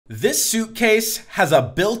This suitcase has a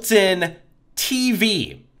built-in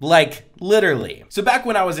TV, like literally. So back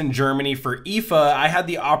when I was in Germany for IFA, I had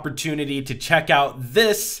the opportunity to check out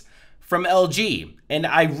this from LG. And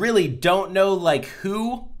I really don't know like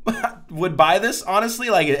who would buy this, honestly.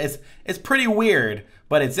 Like it's pretty weird,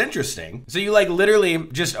 but it's interesting. So you like literally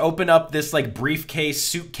just open up this like briefcase,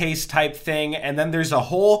 suitcase type thing, and then there's a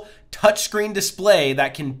whole touchscreen display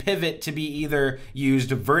that can pivot to be either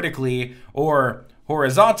used vertically or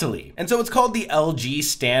horizontally. And so it's called the LG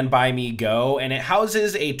Stand By Me Go, and it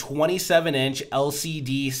houses a 27-inch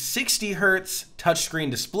LCD 60 Hertz touchscreen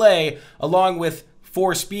display along with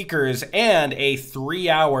 4 speakers and a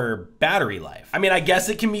 3-hour battery life. I mean, I guess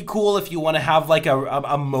it can be cool if you want to have like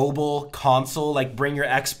a mobile console, like bring your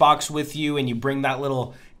Xbox with you and you bring that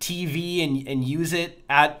little TV and use it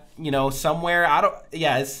at, you know, somewhere.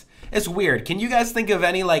 Yeah, it's weird. Can you guys think of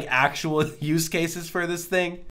any like actual use cases for this thing?